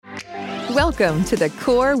Welcome to the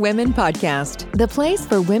Core Women Podcast, the place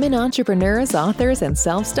for women entrepreneurs, authors, and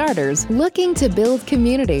self-starters looking to build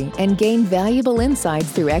community and gain valuable insights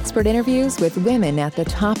through expert interviews with women at the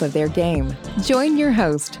top of their game. Join your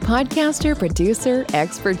host, podcaster, producer,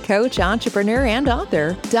 expert coach, entrepreneur, and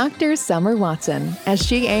author, Dr. Summer Watson, as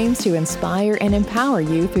she aims to inspire and empower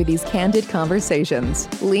you through these candid conversations.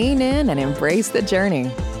 Lean in and embrace the journey.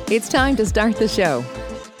 It's time to start the show.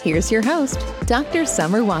 Here's your host, Dr.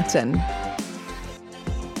 Summer Watson.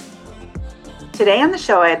 Today on the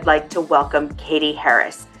show, I'd like to welcome Kati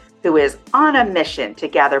Harris, who is on a mission to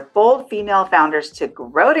gather bold female founders to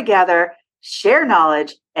grow together, share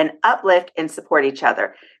knowledge, and uplift and support each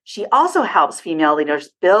other. She also helps female leaders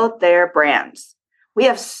build their brands. We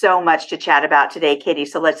have so much to chat about today, Kati,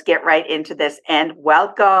 so let's get right into this and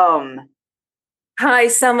welcome. Hi,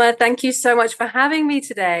 Summer. Thank you so much for having me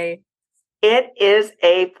today. It is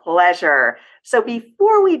a pleasure. So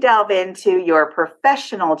before we delve into your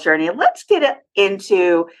professional journey, let's get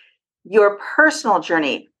into your personal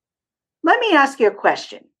journey. Let me ask you a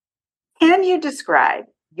question. Can you describe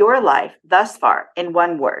your life thus far in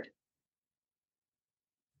one word?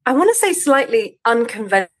 I want to say slightly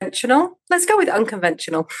unconventional. Let's go with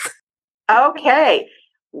unconventional. Okay.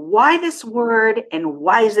 Why this word and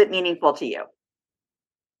why is it meaningful to you?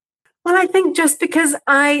 Well, I think just because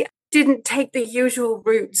I didn't take the usual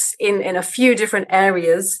routes in a few different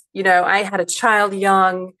areas. You know, I had a child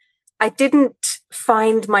young. I didn't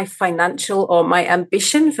find my financial or my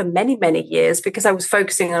ambition for many, many years because I was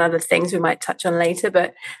focusing on other things we might touch on later.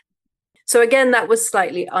 But so again, that was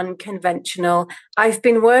slightly unconventional. I've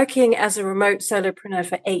been working as a remote solopreneur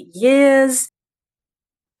for 8 years.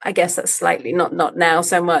 I guess that's slightly, not now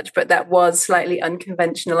so much, but that was slightly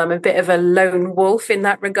unconventional. I'm a bit of a lone wolf in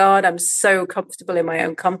that regard. I'm so comfortable in my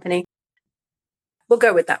own company. We'll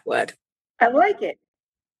go with that word. I like it.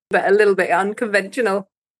 But a little bit unconventional.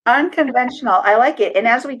 Unconventional. I like it. And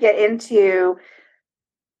as we get into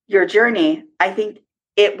your journey, I think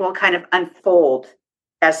it will kind of unfold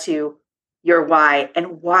as to your why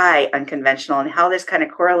and why unconventional and how this kind of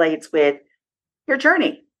correlates with your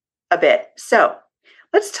journey a bit. So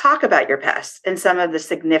let's talk about your past and some of the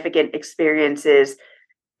significant experiences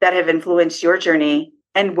that have influenced your journey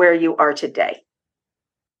and where you are today.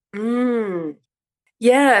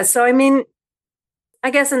 Yeah. So, I mean,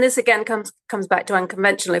 I guess, and this again comes back to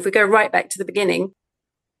unconventional. If we go right back to the beginning.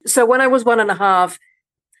 So when I was 1.5,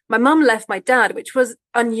 my mum left my dad, which was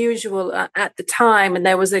unusual at the time. And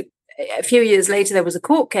there was a few years later, there was a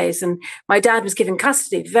court case and my dad was given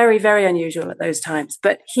custody. Very, very unusual at those times.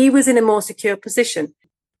 But he was in a more secure position.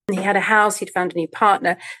 He had a house, he'd found a new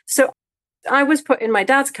partner. So I was put in my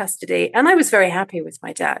dad's custody and I was very happy with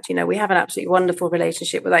my dad. You know, we have an absolutely wonderful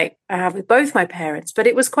relationship I have with both my parents, but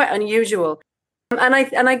it was quite unusual. And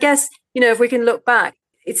I guess, you know, if we can look back,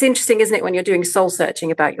 it's interesting, isn't it, when you're doing soul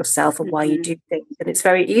searching about yourself and why you do things. And it's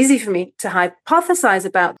very easy for me to hypothesize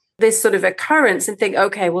about this sort of occurrence and think,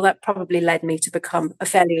 okay, well, that probably led me to become a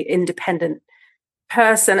fairly independent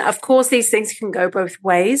person. Of course, these things can go both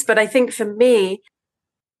ways, but I think for me,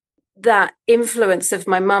 that influence of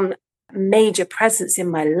my mum, major presence in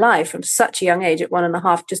my life from such a young age at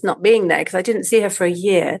 1.5, just not being there because I didn't see her for a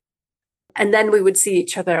year. And then we would see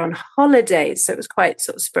each other on holidays. So it was quite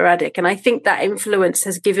sort of sporadic. And I think that influence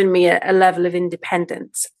has given me a level of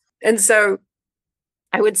independence. And so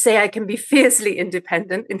I would say I can be fiercely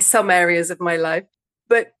independent in some areas of my life.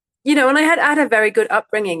 But, you know, and I had a very good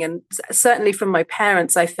upbringing. And certainly from my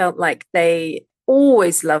parents, I felt like they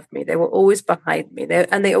always loved me. They were always behind me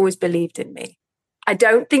and they always believed in me. I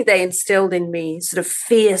don't think they instilled in me sort of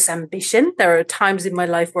fierce ambition. There are times in my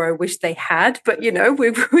life where I wish they had, but you know,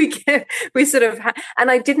 we sort of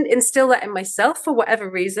and I didn't instill that in myself for whatever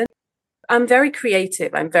reason. I'm very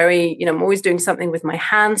creative. I'm very, you know, I'm always doing something with my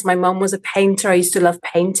hands. My mum was a painter. I used to love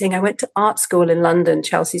painting. I went to art school in London,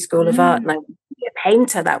 Chelsea School of Art, and I wanted to be a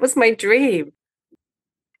painter. That was my dream.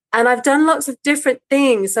 And I've done lots of different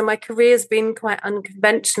things. So my career's been quite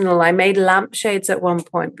unconventional. I made lampshades at one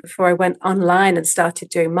point before I went online and started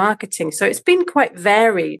doing marketing. So it's been quite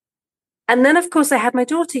varied. And then, of course, I had my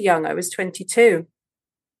daughter young. I was 22.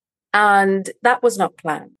 And that was not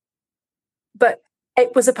planned. But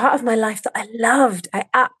it was a part of my life that I loved. I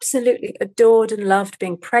absolutely adored and loved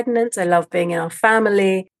being pregnant. I loved being in our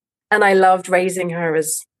family. And I loved raising her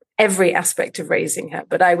as every aspect of raising her.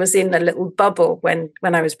 But I was in a little bubble when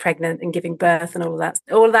I was pregnant and giving birth and all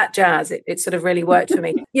that jazz. It sort of really worked for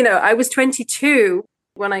me. You know, I was 22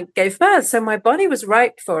 when I gave birth, so my body was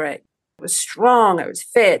ripe for it. I was strong, I was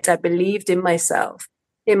fit, I believed in myself,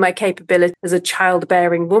 in my capability as a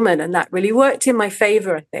childbearing woman, and that really worked in my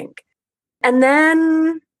favor, I think. And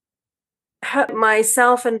then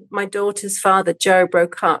myself and my daughter's father, Joe,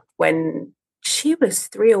 broke up when she was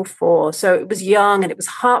 3 or 4. So it was young and it was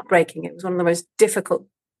heartbreaking. It was one of the most difficult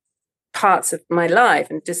parts of my life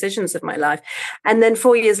and decisions of my life. And then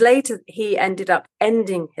 4 years later, he ended up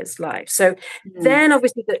ending his life. So then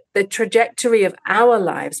obviously the trajectory of our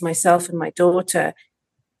lives, myself and my daughter,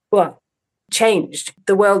 changed.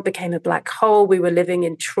 The world became a black hole. We were living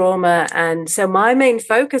in trauma. And so my main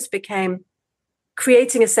focus became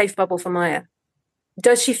creating a safe bubble for Maya.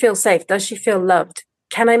 Does she feel safe? Does she feel loved?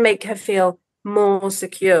 Can I make her feel more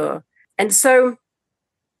secure? And so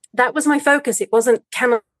that was my focus. It wasn't,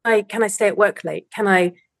 can I stay at work late? Can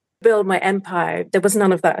I build my empire? There was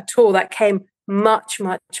none of that at all. That came much,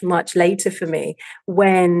 much, much later for me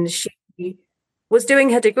when she was doing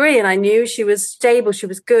her degree and I knew she was stable, she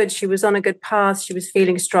was good, she was on a good path, she was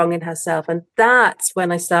feeling strong in herself. And that's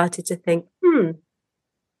when I started to think,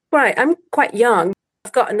 right, I'm quite young.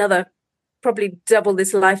 I've got another probably double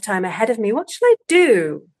this lifetime ahead of me. What should I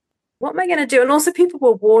do? What am I going to do? And also people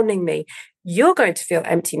were warning me, you're going to feel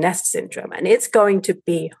empty nest syndrome and it's going to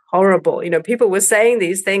be horrible. People were saying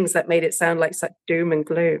these things that made it sound like such doom and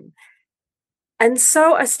gloom. And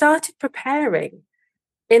so I started preparing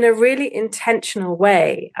in a really intentional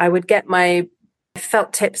way. I would get my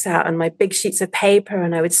felt tips out and my big sheets of paper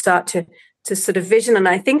and I would start to sort of vision. And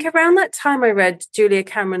I think around that time I read Julia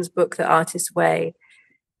Cameron's book, The Artist's Way.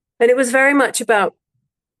 And it was very much about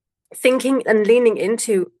thinking and leaning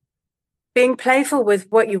into being playful with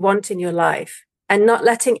what you want in your life and not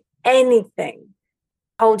letting anything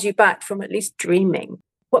hold you back from at least dreaming.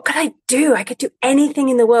 What could I do? I could do anything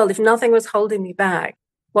in the world. If nothing was holding me back,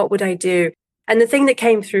 what would I do? And the thing that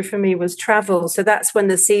came through for me was travel. So that's when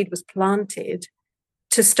the seed was planted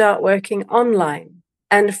to start working online.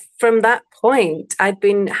 And from that point, I'd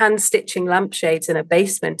been hand stitching lampshades in a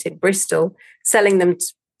basement in Bristol, selling them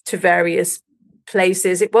to various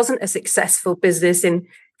places. It wasn't a successful business in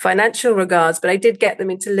financial regards, but I did get them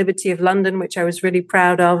into Liberty of London, which I was really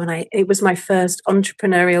proud of. And it was my first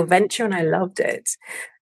entrepreneurial venture and I loved it.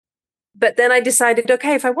 But then I decided,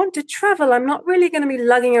 okay, if I want to travel, I'm not really going to be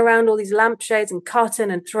lugging around all these lampshades and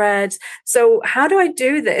cotton and threads. So how do I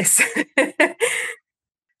do this?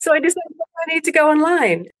 So I decided I need to go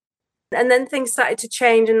online. And then things started to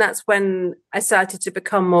change. And that's when I started to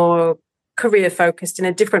become more career focused in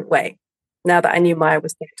a different way, now that I knew Maya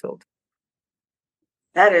was settled.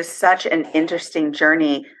 That is such an interesting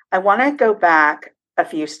journey. I want to go back a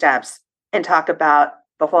few steps and talk about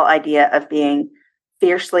the whole idea of being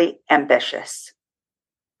fiercely ambitious.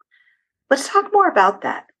 Let's talk more about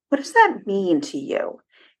that. What does that mean to you?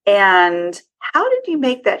 And how did you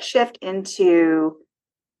make that shift into,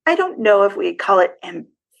 I don't know if we call it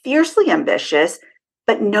fiercely ambitious,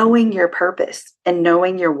 but knowing your purpose and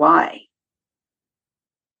knowing your why?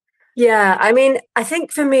 Yeah, I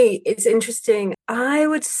think for me, it's interesting. I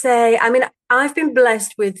would say, I've been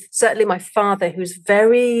blessed with certainly my father, who's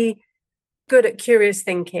very good at curious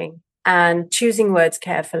thinking and choosing words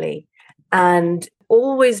carefully, and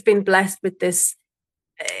always been blessed with this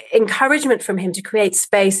encouragement from him to create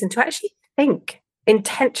space and to actually think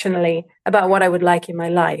intentionally about what I would like in my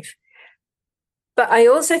life. But I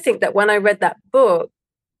also think that when I read that book,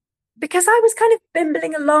 because I was kind of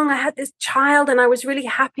bimbling along, I had this child and I was really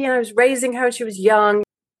happy and I was raising her and she was young.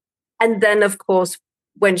 And then, of course,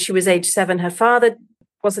 when she was age 7, her father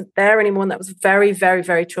wasn't there anymore. And that was very, very,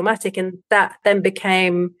 very traumatic. And that then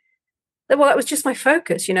became, well, that was just my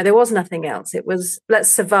focus. There was nothing else. It was, let's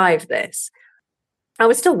survive this. I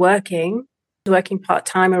was still working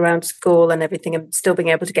part-time around school and everything, and still being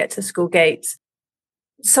able to get to school gates.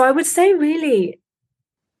 So I would say really,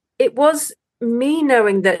 it was me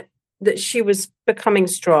knowing that she was becoming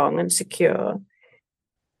strong and secure,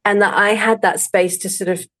 and that I had that space to sort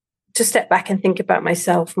of to step back and think about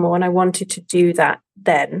myself more. And I wanted to do that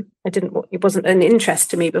then. It wasn't an interest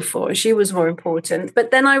to me before. She was more important. But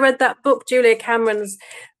then I read that book, Julia Cameron's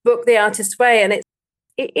book, The Artist's Way. And it's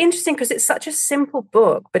interesting because it's such a simple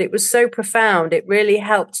book, but it was so profound. It really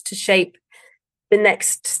helped to shape the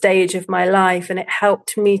next stage of my life. And it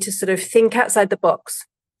helped me to sort of think outside the box,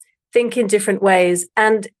 think in different ways.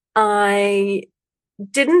 And I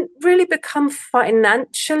didn't really become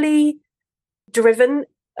financially driven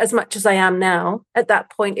as much as I am now. At that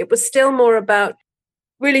point, it was still more about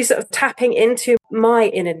really sort of tapping into my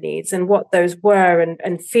inner needs and what those were,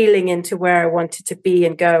 and feeling into where I wanted to be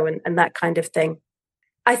and go, and that kind of thing.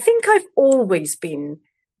 I think I've always been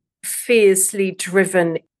fiercely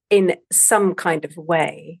driven in some kind of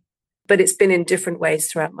way, but it's been in different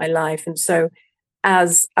ways throughout my life. And so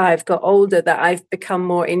as I've got older, that I've become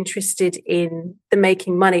more interested in the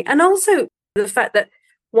making money, and also the fact that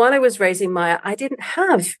while I was raising Maya, I didn't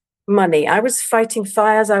have money. I was fighting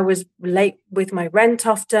fires. I was late with my rent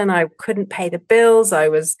often. I couldn't pay the bills. I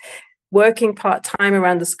was working part-time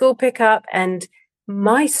around the school pickup. And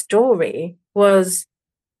my story was,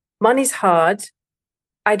 money's hard.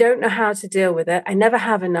 I don't know how to deal with it. I never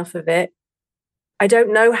have enough of it. I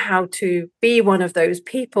don't know how to be one of those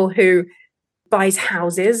people who buys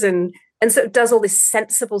houses and sort of does all this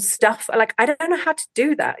sensible stuff. Like, I don't know how to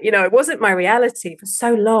do that. It wasn't my reality for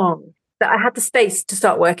so long that I had the space to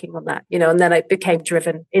start working on that, and then I became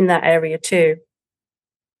driven in that area too.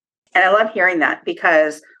 And I love hearing that,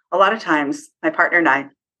 because a lot of times my partner and I,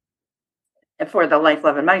 for the Life,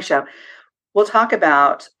 Love, and Money show, we'll talk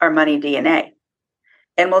about our money DNA,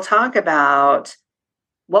 and we'll talk about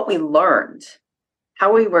what we learned,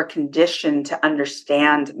 how we were conditioned to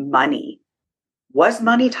understand money. Was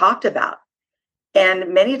money talked about?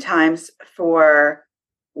 And many times for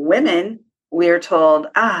women, we are told,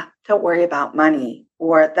 don't worry about money,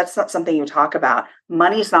 or that's not something you talk about.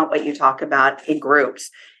 Money's not what you talk about in groups.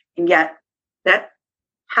 And yet that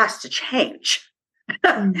has to change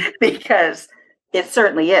because it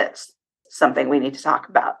certainly is something we need to talk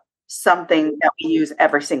about, something that we use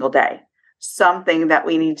every single day, something that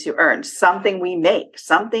we need to earn, something we make,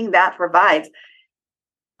 something that provides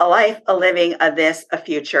a life, a living, a this, a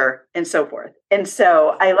future, and so forth. And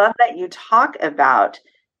so I love that you talk about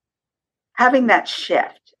having that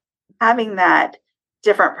shift, having that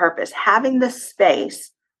different purpose, having the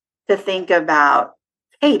space to think about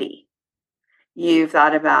Katie. You've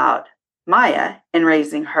thought about Maya and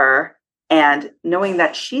raising her and knowing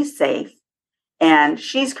that she's safe and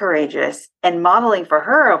she's courageous and modeling for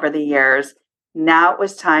her over the years. Now it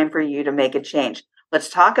was time for you to make a change. Let's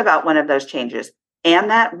talk about one of those changes and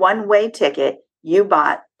that one-way ticket you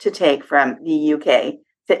bought to take from the UK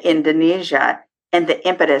to Indonesia and the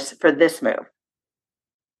impetus for this move.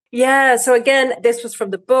 Yeah. So again, this was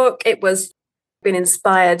from the book. It was been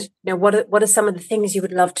inspired. What are some of the things you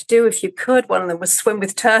would love to do if you could? One of them was swim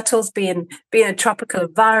with turtles, be in a tropical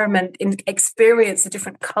environment, experience a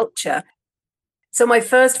different culture. So my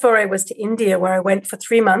first foray was to India, where I went for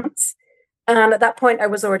 3 months. And at that point, I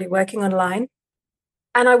was already working online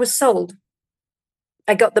and I was sold.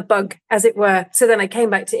 I got the bug, as it were. So then I came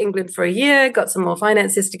back to England for a year, got some more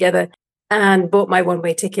finances together, and bought my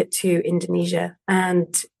one-way ticket to Indonesia.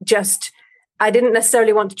 And I didn't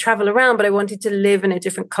necessarily want to travel around, but I wanted to live in a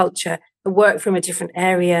different culture, work from a different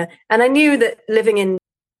area. And I knew that living in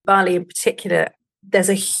Bali in particular, there's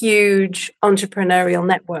a huge entrepreneurial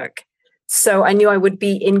network. So I knew I would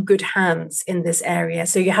be in good hands in this area.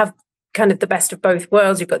 So you have kind of the best of both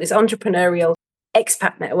worlds. You've got this entrepreneurial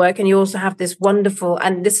expat network, and you also have this wonderful,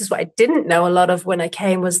 and this is what I didn't know a lot of when I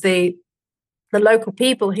came, was the local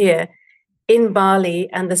people here in Bali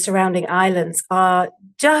and the surrounding islands are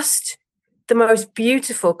just the most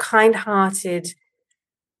beautiful, kind-hearted,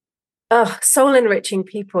 soul-enriching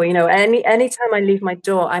people. Anytime I leave my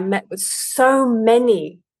door, I'm met with so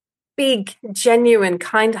many big, genuine,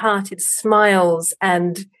 kind-hearted smiles.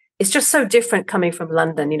 And it's just so different coming from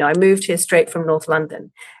London. I moved here straight from North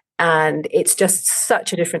London, and it's just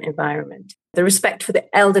such a different environment. The respect for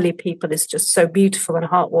the elderly people is just so beautiful and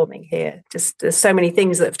heartwarming here. Just there's so many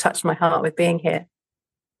things that have touched my heart with being here.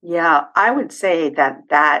 Yeah, I would say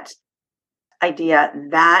that idea,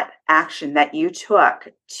 that action that you took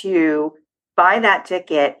to buy that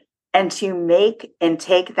ticket and to make and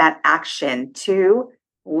take that action to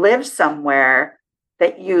live somewhere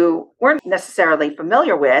that you weren't necessarily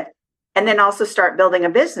familiar with, and then also start building a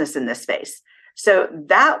business in this space. So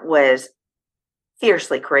that was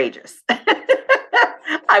fiercely courageous,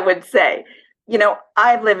 I would say.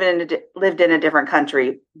 I've lived in a different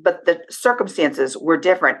country, but the circumstances were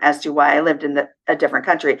different as to why I lived in a different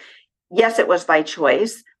country. Yes, it was by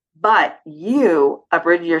choice, but you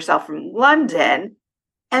uprooted yourself from London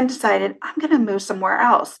and decided, I'm going to move somewhere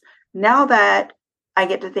else. Now that I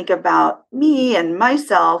get to think about me and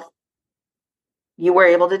myself, you were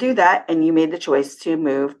able to do that, and you made the choice to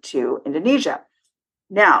move to Indonesia.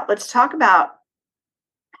 Now, let's talk about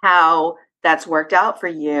how that's worked out for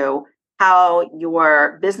you, how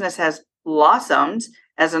your business has blossomed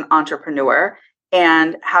as an entrepreneur,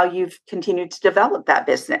 and how you've continued to develop that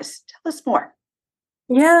business. Tell us more.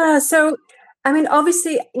 Yeah. So,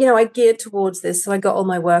 obviously, I geared towards this. So I got all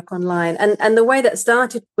my work online. And the way that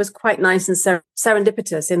started was quite nice and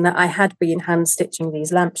serendipitous, in that I had been hand stitching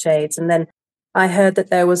these lampshades. And then I heard that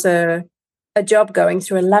there was a job going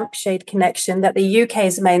through a lampshade connection, that the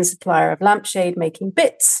UK's main supplier of lampshade making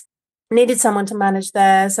bits needed someone to manage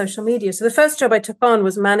their social media. So the first job I took on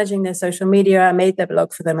was managing their social media. I made their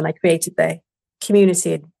blog for them, and I created their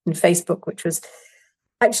community in Facebook, which was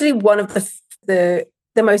actually one of the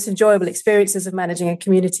most enjoyable experiences of managing a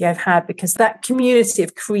community I've had, because that community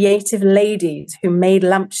of creative ladies who made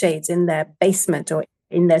lampshades in their basement or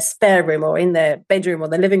in their spare room or in their bedroom or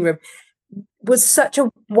their living room was such a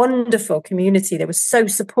wonderful community. They were so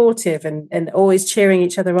supportive and always cheering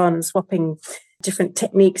each other on and swapping different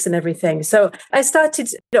techniques and everything. So I started,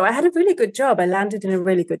 I had a really good job. I landed in a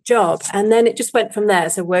really good job. And then it just went from there.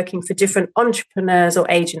 So working for different entrepreneurs or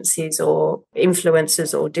agencies or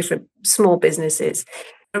influencers or different small businesses,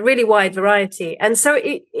 a really wide variety. And so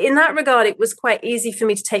in that regard, it was quite easy for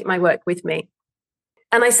me to take my work with me.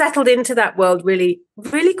 And I settled into that world really,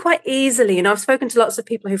 really quite easily. I've spoken to lots of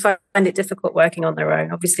people who find it difficult working on their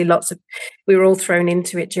own. Obviously, we were all thrown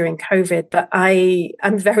into it during COVID, but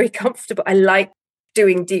I'm very comfortable. I like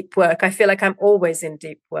doing deep work. I feel like I'm always in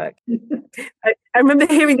deep work. I remember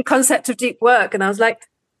hearing the concept of deep work and I was like,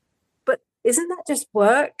 but isn't that just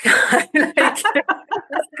work? That's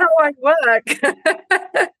how I work.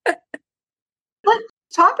 Let's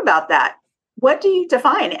talk about that. What do you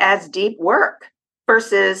define as deep work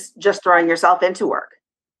versus just throwing yourself into work?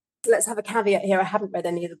 Let's have a caveat here. I haven't read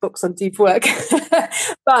any of the books on deep work,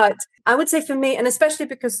 but I would say for me, and especially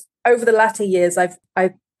because over the latter years,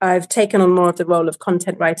 I've taken on more of the role of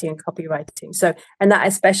content writing and copywriting. So, and that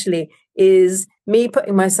especially is me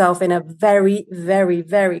putting myself in a very, very,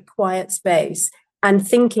 very quiet space and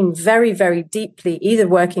thinking very, very deeply, either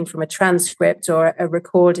working from a transcript or a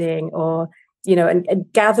recording or, and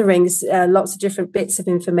gathering lots of different bits of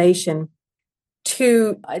information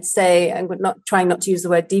to, I'd say, I'm trying not to use the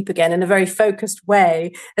word deep again, in a very focused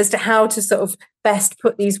way as to how to sort of best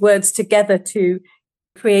put these words together to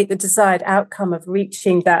create the desired outcome of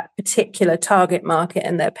reaching that particular target market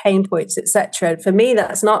and their pain points, etc. For me,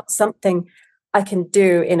 that's not something I can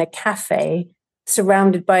do in a cafe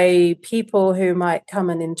surrounded by people who might come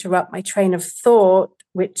and interrupt my train of thought,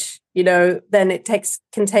 which, then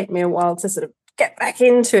can take me a while to sort of get back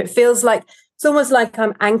into it. Feels like it's almost like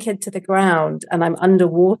I'm anchored to the ground and I'm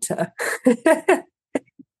underwater.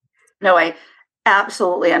 No, I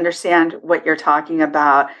absolutely understand what you're talking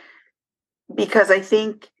about, because I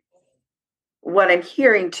think what I'm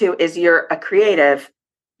hearing too is you're a creative,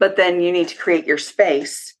 but then you need to create your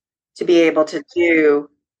space to be able to do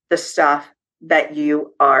the stuff that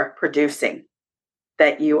you are producing,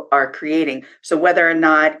 that you are creating. So whether or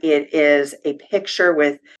not it is a picture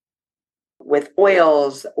with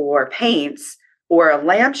oils or paints or a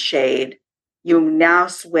lampshade, you now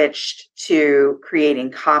switched to creating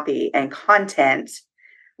copy and content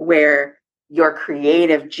where your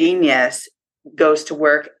creative genius goes to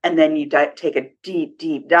work, and then you take a deep,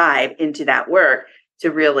 deep dive into that work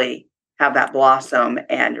to really have that blossom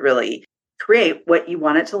and really create what you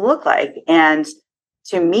want it to look like and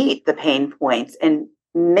to meet the pain points and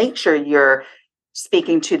make sure you're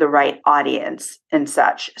speaking to the right audience and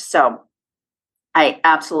such. So I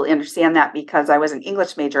absolutely understand that, because I was an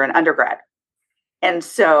English major in undergrad. And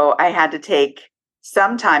so I had to take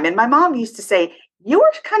some time. And my mom used to say, you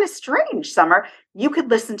were kind of strange, Summer. You could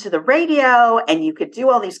listen to the radio and you could do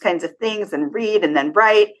all these kinds of things and read and then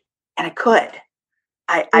write. And I could.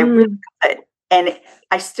 I really could. And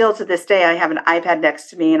I still, to this day, I have an iPad next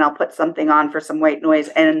to me and I'll put something on for some white noise.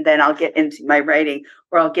 And then I'll get into my writing,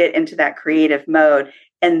 or I'll get into that creative mode,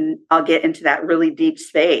 and I'll get into that really deep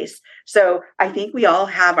space. So I think we all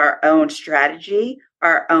have our own strategy,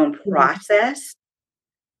 our own process.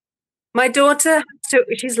 My daughter,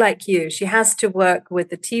 she's like you. She has to work with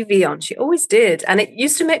the TV on. She always did. And it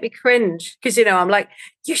used to make me cringe because, I'm like,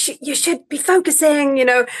 you should be focusing,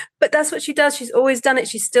 but that's what she does. She's always done it.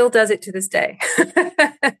 She still does it to this day.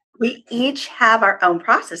 We each have our own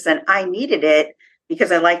process, and I needed it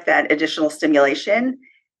because I like that additional stimulation.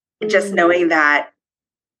 Just knowing that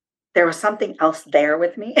there was something else there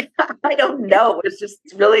with me. I don't know. It was just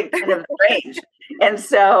really kind of strange. And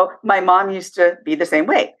so my mom used to be the same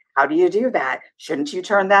way. How do you do that? Shouldn't you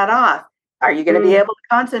turn that off? Are you going to be able to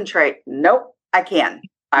concentrate? Nope, I can.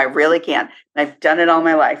 I really can. I've done it all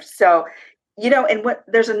my life. So, and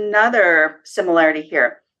there's another similarity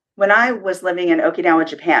here. When I was living in Okinawa,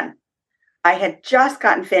 Japan, I had just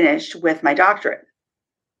gotten finished with my doctorate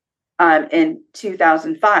in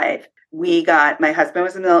 2005. My husband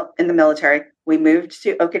was in the military. We moved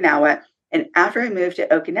to Okinawa. And after I moved to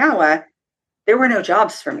Okinawa, there were no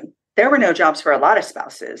jobs for me. There were no jobs for a lot of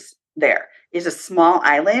spouses there. It's a small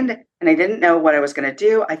island, and I didn't know what I was going to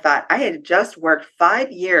do. I thought, I had just worked 5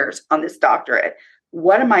 years on this doctorate.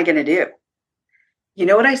 What am I going to do? You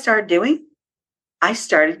know what I started doing? I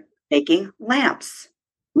started making lamps.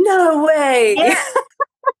 No way. Yeah.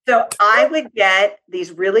 So I would get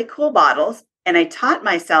these really cool bottles. and I taught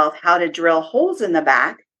myself how to drill holes in the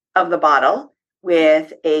back of the bottle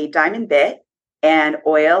with a diamond bit and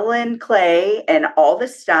oil and clay and all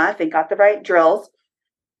this stuff, and got the right drills.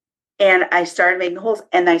 And I started making holes,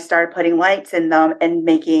 and I started putting lights in them and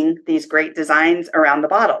making these great designs around the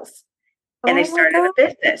bottles. And I started a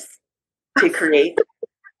business to create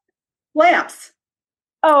lamps.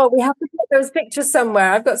 Oh, we have to put those pictures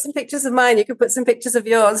somewhere. I've got some pictures of mine. You can put some pictures of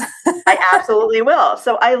yours. I absolutely will.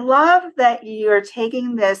 So I love that you're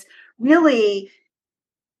taking this really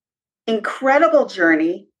incredible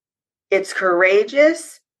journey. It's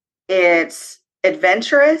courageous. It's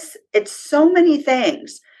adventurous. It's so many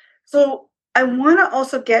things. So I want to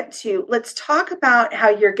also get to, let's talk about how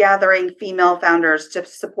you're gathering female founders to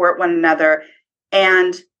support one another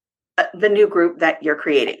and the new group that you're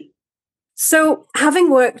creating. So having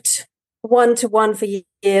worked one-to-one for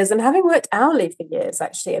years and having worked hourly for years,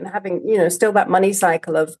 actually, and having, still that money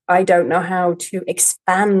cycle of, I don't know how to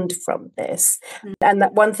expand from this. Mm-hmm. And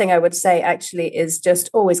that one thing I would say actually is just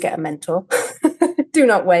always get a mentor. Do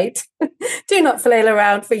not wait. Do not flail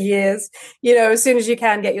around for years. As soon as you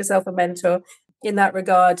can, get yourself a mentor in that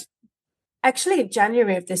regard. Actually, in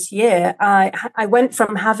January of this year, I went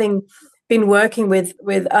from having been working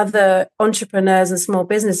with other entrepreneurs and small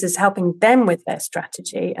businesses, helping them with their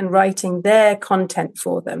strategy and writing their content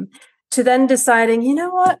for them, to then deciding, you know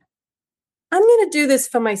what, I'm going to do this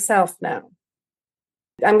for myself now.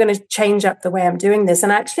 I'm going to change up the way I'm doing this.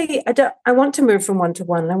 And actually, I want to move from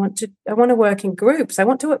one-to-one. I want to work in groups. I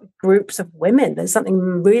want to work with groups of women. There's something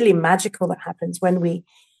really magical that happens when we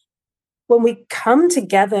come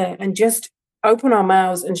together and just open our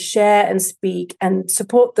mouths and share and speak and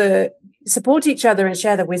support each other and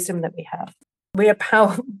share the wisdom that we have. We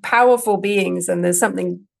are powerful beings, and there's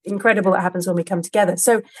something incredible that happens when we come together.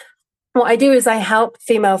 So what I do is I help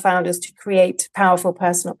female founders to create powerful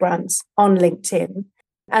personal brands on LinkedIn.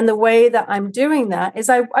 And the way that I'm doing that is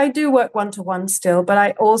I do work one-to-one still, but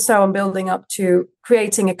I also am building up to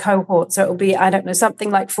creating a cohort. So it'll be,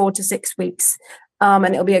 something like 4 to 6 weeks. And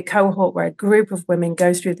it'll be a cohort where a group of women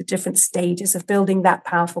goes through the different stages of building that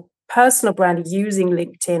powerful personal brand using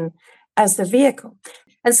LinkedIn as the vehicle.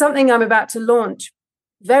 And something I'm about to launch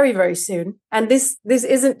very, very soon. And this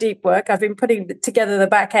isn't deep work. I've been putting together the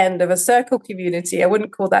back end of a circle community. I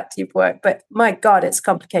wouldn't call that deep work, but my God, it's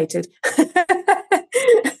complicated.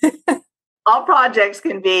 All projects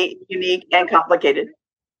can be unique and complicated.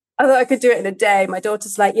 I thought I could do it in a day. My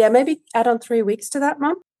daughter's like, yeah, maybe add on 3 weeks to that,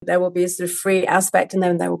 Mum. There will be a sort of free aspect, and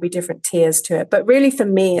then there will be different tiers to it. But really, for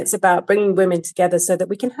me, it's about bringing women together so that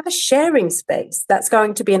we can have a sharing space. That's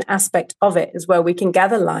going to be an aspect of it as well. We can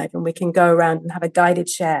gather live and we can go around and have a guided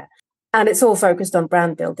share. And it's all focused on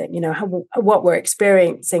brand building, what we're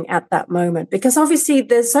experiencing at that moment. Because obviously,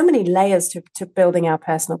 there's so many layers to building our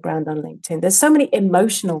personal brand on LinkedIn. There's so many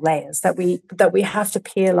emotional layers that we have to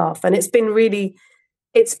peel off. And it's been really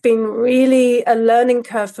a learning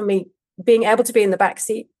curve for me, being able to be in the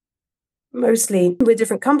backseat, mostly with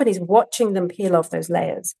different companies, watching them peel off those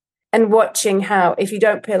layers and watching how, if you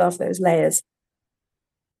don't peel off those layers,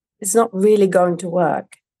 it's not really going to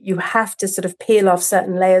work. You have to sort of peel off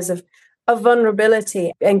certain layers of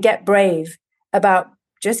vulnerability and get brave about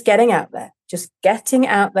just getting out there,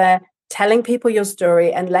 telling people your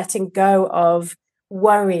story and letting go of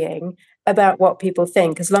worrying about what people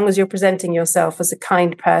think. As long as you're presenting yourself as a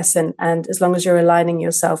kind person and as long as you're aligning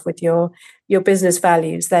yourself with your business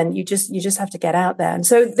values, then you just have to get out there. And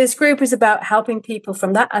so this group is about helping people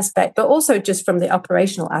from that aspect, but also just from the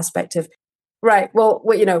operational aspect of, right, well,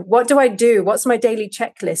 what do I do? What's my daily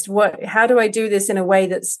checklist? How do I do this in a way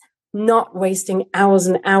that's not wasting hours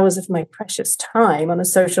and hours of my precious time on a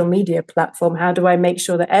social media platform? How do I make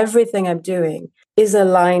sure that everything I'm doing is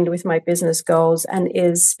aligned with my business goals and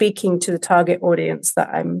is speaking to the target audience that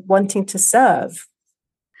I'm wanting to serve?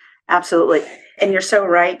 Absolutely. And you're so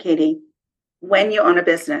right, Katie. When you own a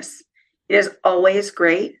business, it is always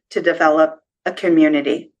great to develop a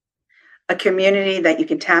community that you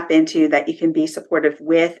can tap into, that you can be supportive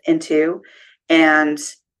with and to, and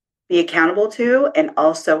be accountable to, and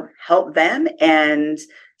also help them and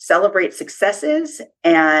celebrate successes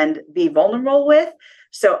and be vulnerable with.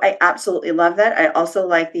 So I absolutely love that. I also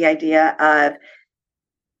like the idea of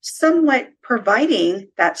somewhat providing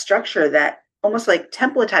that structure, that almost like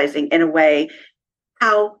templatizing in a way,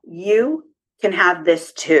 how you can have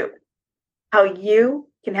this too, how you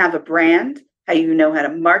can have a brand, how you know how to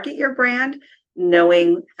market your brand,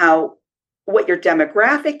 knowing what your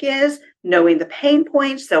demographic is, knowing the pain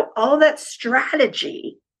points. So all that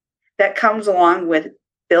strategy that comes along with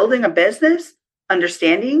building a business,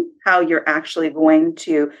 understanding how you're actually going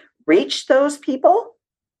to reach those people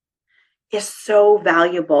is so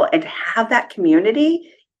valuable. And to have that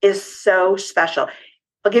community is so special.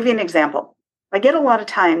 I'll give you an example. I get a lot of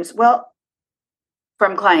times,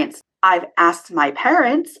 from clients, I've asked my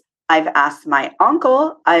parents, I've asked my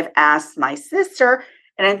uncle, I've asked my sister,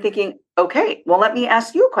 and I'm thinking, okay, well, let me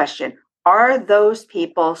ask you a question. Are those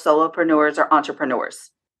people solopreneurs or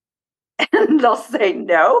entrepreneurs? And they'll say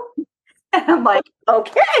no. And I'm like,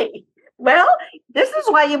 okay, well, this is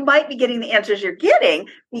why you might be getting the answers you're getting,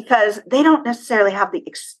 because they don't necessarily have the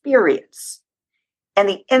experience and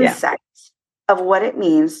the insights of what it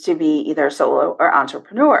means to be either a solo or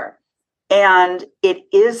entrepreneur. And it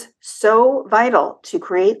is so vital to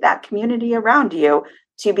create that community around you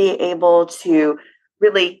to be able to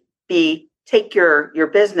really take your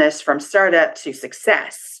business from startup to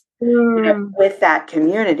success, with that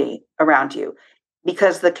community around you,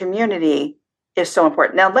 because the community is so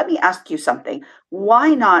important. Now, let me ask you something.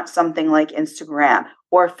 Why not something like Instagram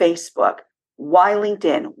or Facebook? Why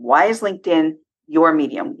LinkedIn? Why is LinkedIn your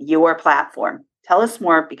medium, your platform? Tell us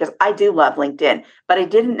more, because I do love LinkedIn, but I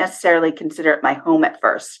didn't necessarily consider it my home at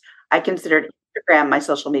first. I considered Instagram my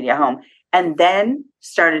social media home, and then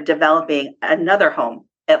started developing another home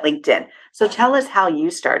at LinkedIn. So tell us how you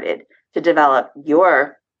started to develop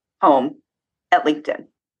your home at LinkedIn.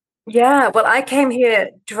 Yeah, well, I came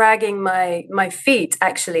here dragging my feet,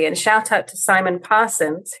 actually, and shout out to Simon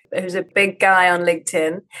Parsons, who's a big guy on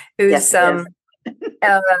LinkedIn, who's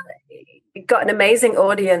got an amazing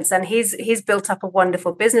audience, and he's built up a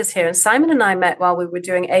wonderful business here. And Simon and I met while we were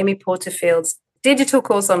doing Amy Porterfield's digital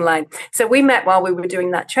course online. So we met while we were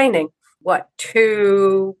doing that training,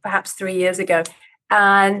 2, perhaps 3 years ago.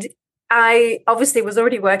 And I obviously was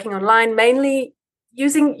already working online, mainly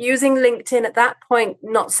using LinkedIn at that point,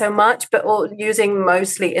 not so much, but using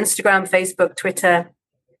mostly Instagram, Facebook, Twitter,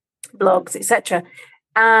 blogs, etc.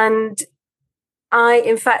 And I,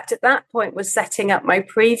 in fact, at that point was setting up my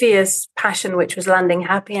previous passion, which was landing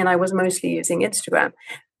happy, and I was mostly using Instagram.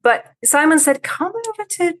 But Simon said, come over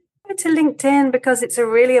to LinkedIn because it's a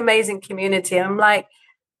really amazing community. And I'm like,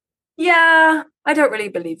 yeah, I don't really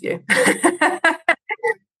believe you.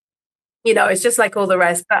 It's just like all the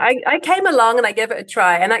rest. But I came along and I gave it a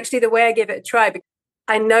try. And actually, the way I gave it a try,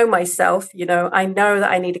 I know myself, I know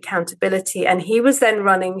that I need accountability. And he was then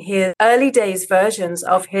running his early days versions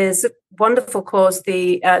of his wonderful course,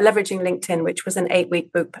 the Leveraging LinkedIn, which was an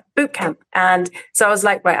 8-week boot camp. And so I was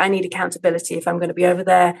like, right, I need accountability. If I'm going to be over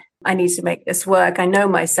there, I need to make this work. I know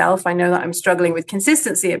myself. I know that I'm struggling with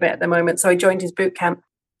consistency a bit at the moment. So I joined his boot camp.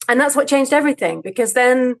 And that's what changed everything, because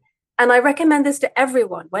then, and I recommend this to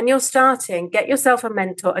everyone, when you're starting, get yourself a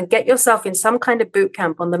mentor and get yourself in some kind of boot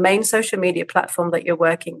camp on the main social media platform that you're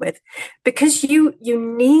working with, because you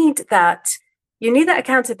need that. You need that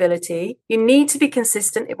accountability. You need to be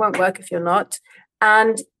consistent. It won't work if you're not.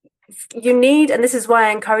 And and this is why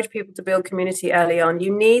I encourage people to build community early on.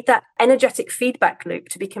 You need that energetic feedback loop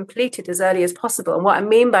to be completed as early as possible. And what I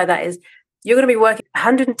mean by that is you're going to be working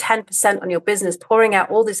 110% on your business, pouring out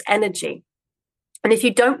all this energy. And if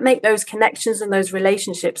you don't make those connections and those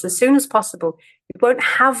relationships as soon as possible, you won't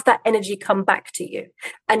have that energy come back to you.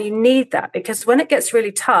 And you need that, because when it gets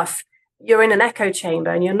really tough, you're in an echo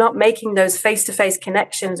chamber and you're not making those face-to-face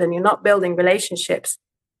connections and you're not building relationships.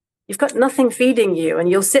 You've got nothing feeding you, and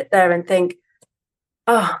you'll sit there and think,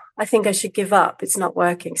 oh, I think I should give up. It's not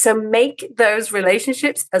working. So make those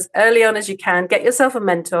relationships as early on as you can. Get yourself a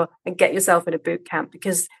mentor and get yourself in a boot camp,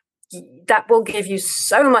 because that will give you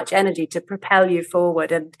so much energy to propel you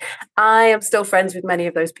forward. And I am still friends with many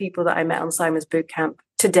of those people that I met on Simon's bootcamp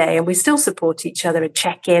today. And we still support each other and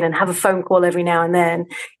check in and have a phone call every now and then,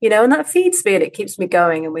 and that feeds me and it keeps me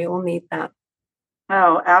going. And we all need that.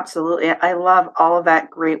 Oh, absolutely. I love all of that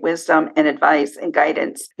great wisdom and advice and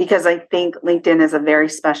guidance, because I think LinkedIn is a very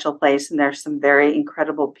special place and there's some very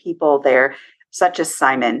incredible people there, such as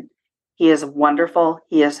Simon. He is wonderful.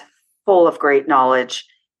 He is full of great knowledge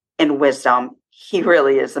and wisdom. He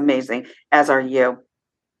really is amazing, as are you.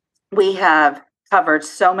 We have covered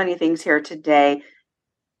so many things here today.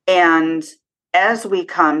 And as we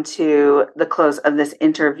come to the close of this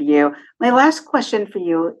interview, my last question for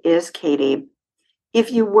you is, Kati, if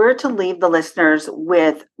you were to leave the listeners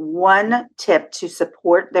with one tip to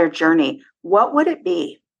support their journey, what would it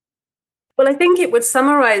be? Well, I think it would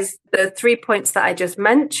summarize the 3 points that I just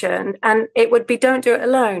mentioned, and it would be, don't do it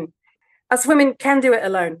alone. Us women can do it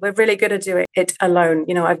alone. We're really good at doing it alone.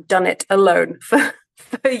 I've done it alone for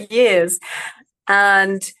years,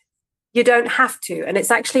 and you don't have to. And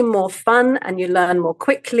it's actually more fun, and you learn more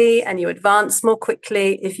quickly and you advance more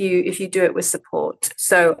quickly if you do it with support.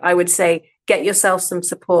 So I would say, get yourself some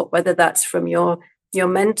support, whether that's from your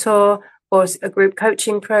mentor or a group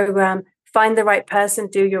coaching program. find the right person,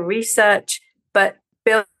 do your research, but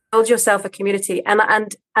build yourself a community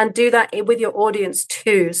and do that with your audience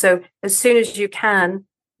too. So as soon as you can,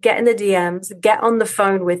 get in the DMs, get on the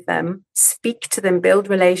phone with them, speak to them, build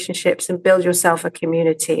relationships and build yourself a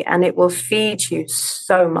community. And it will feed you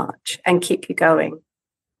so much and keep you going.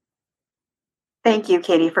 Thank you,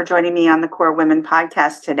 Kati, for joining me on the Core Women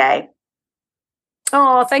podcast today.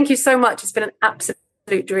 Oh, thank you so much. It's been an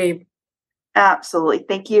absolute dream. Absolutely.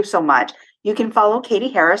 Thank you so much. You can follow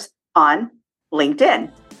Kati Harris on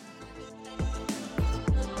LinkedIn.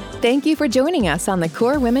 Thank you for joining us on the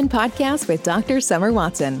Core Women podcast with Dr. Summer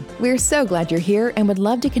Watson. We're so glad you're here and would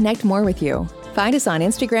love to connect more with you. Find us on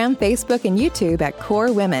Instagram, Facebook, and YouTube at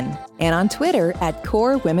Core Women, and on Twitter at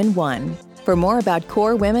Core Women 1. For more about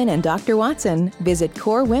Core Women and Dr. Watson, visit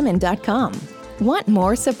corewomen.com. Want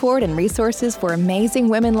more support and resources for amazing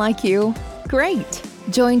women like you? Great!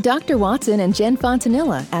 Join Dr. Watson and Jen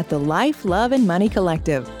Fontanilla at the Life, Love, and Money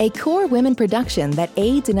Collective, a Core Women production that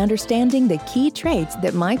aids in understanding the key traits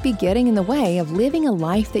that might be getting in the way of living a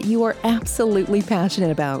life that you are absolutely passionate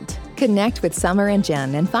about. Connect with Summer and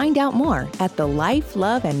Jen and find out more at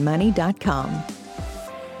thelifeloveandmoney.com.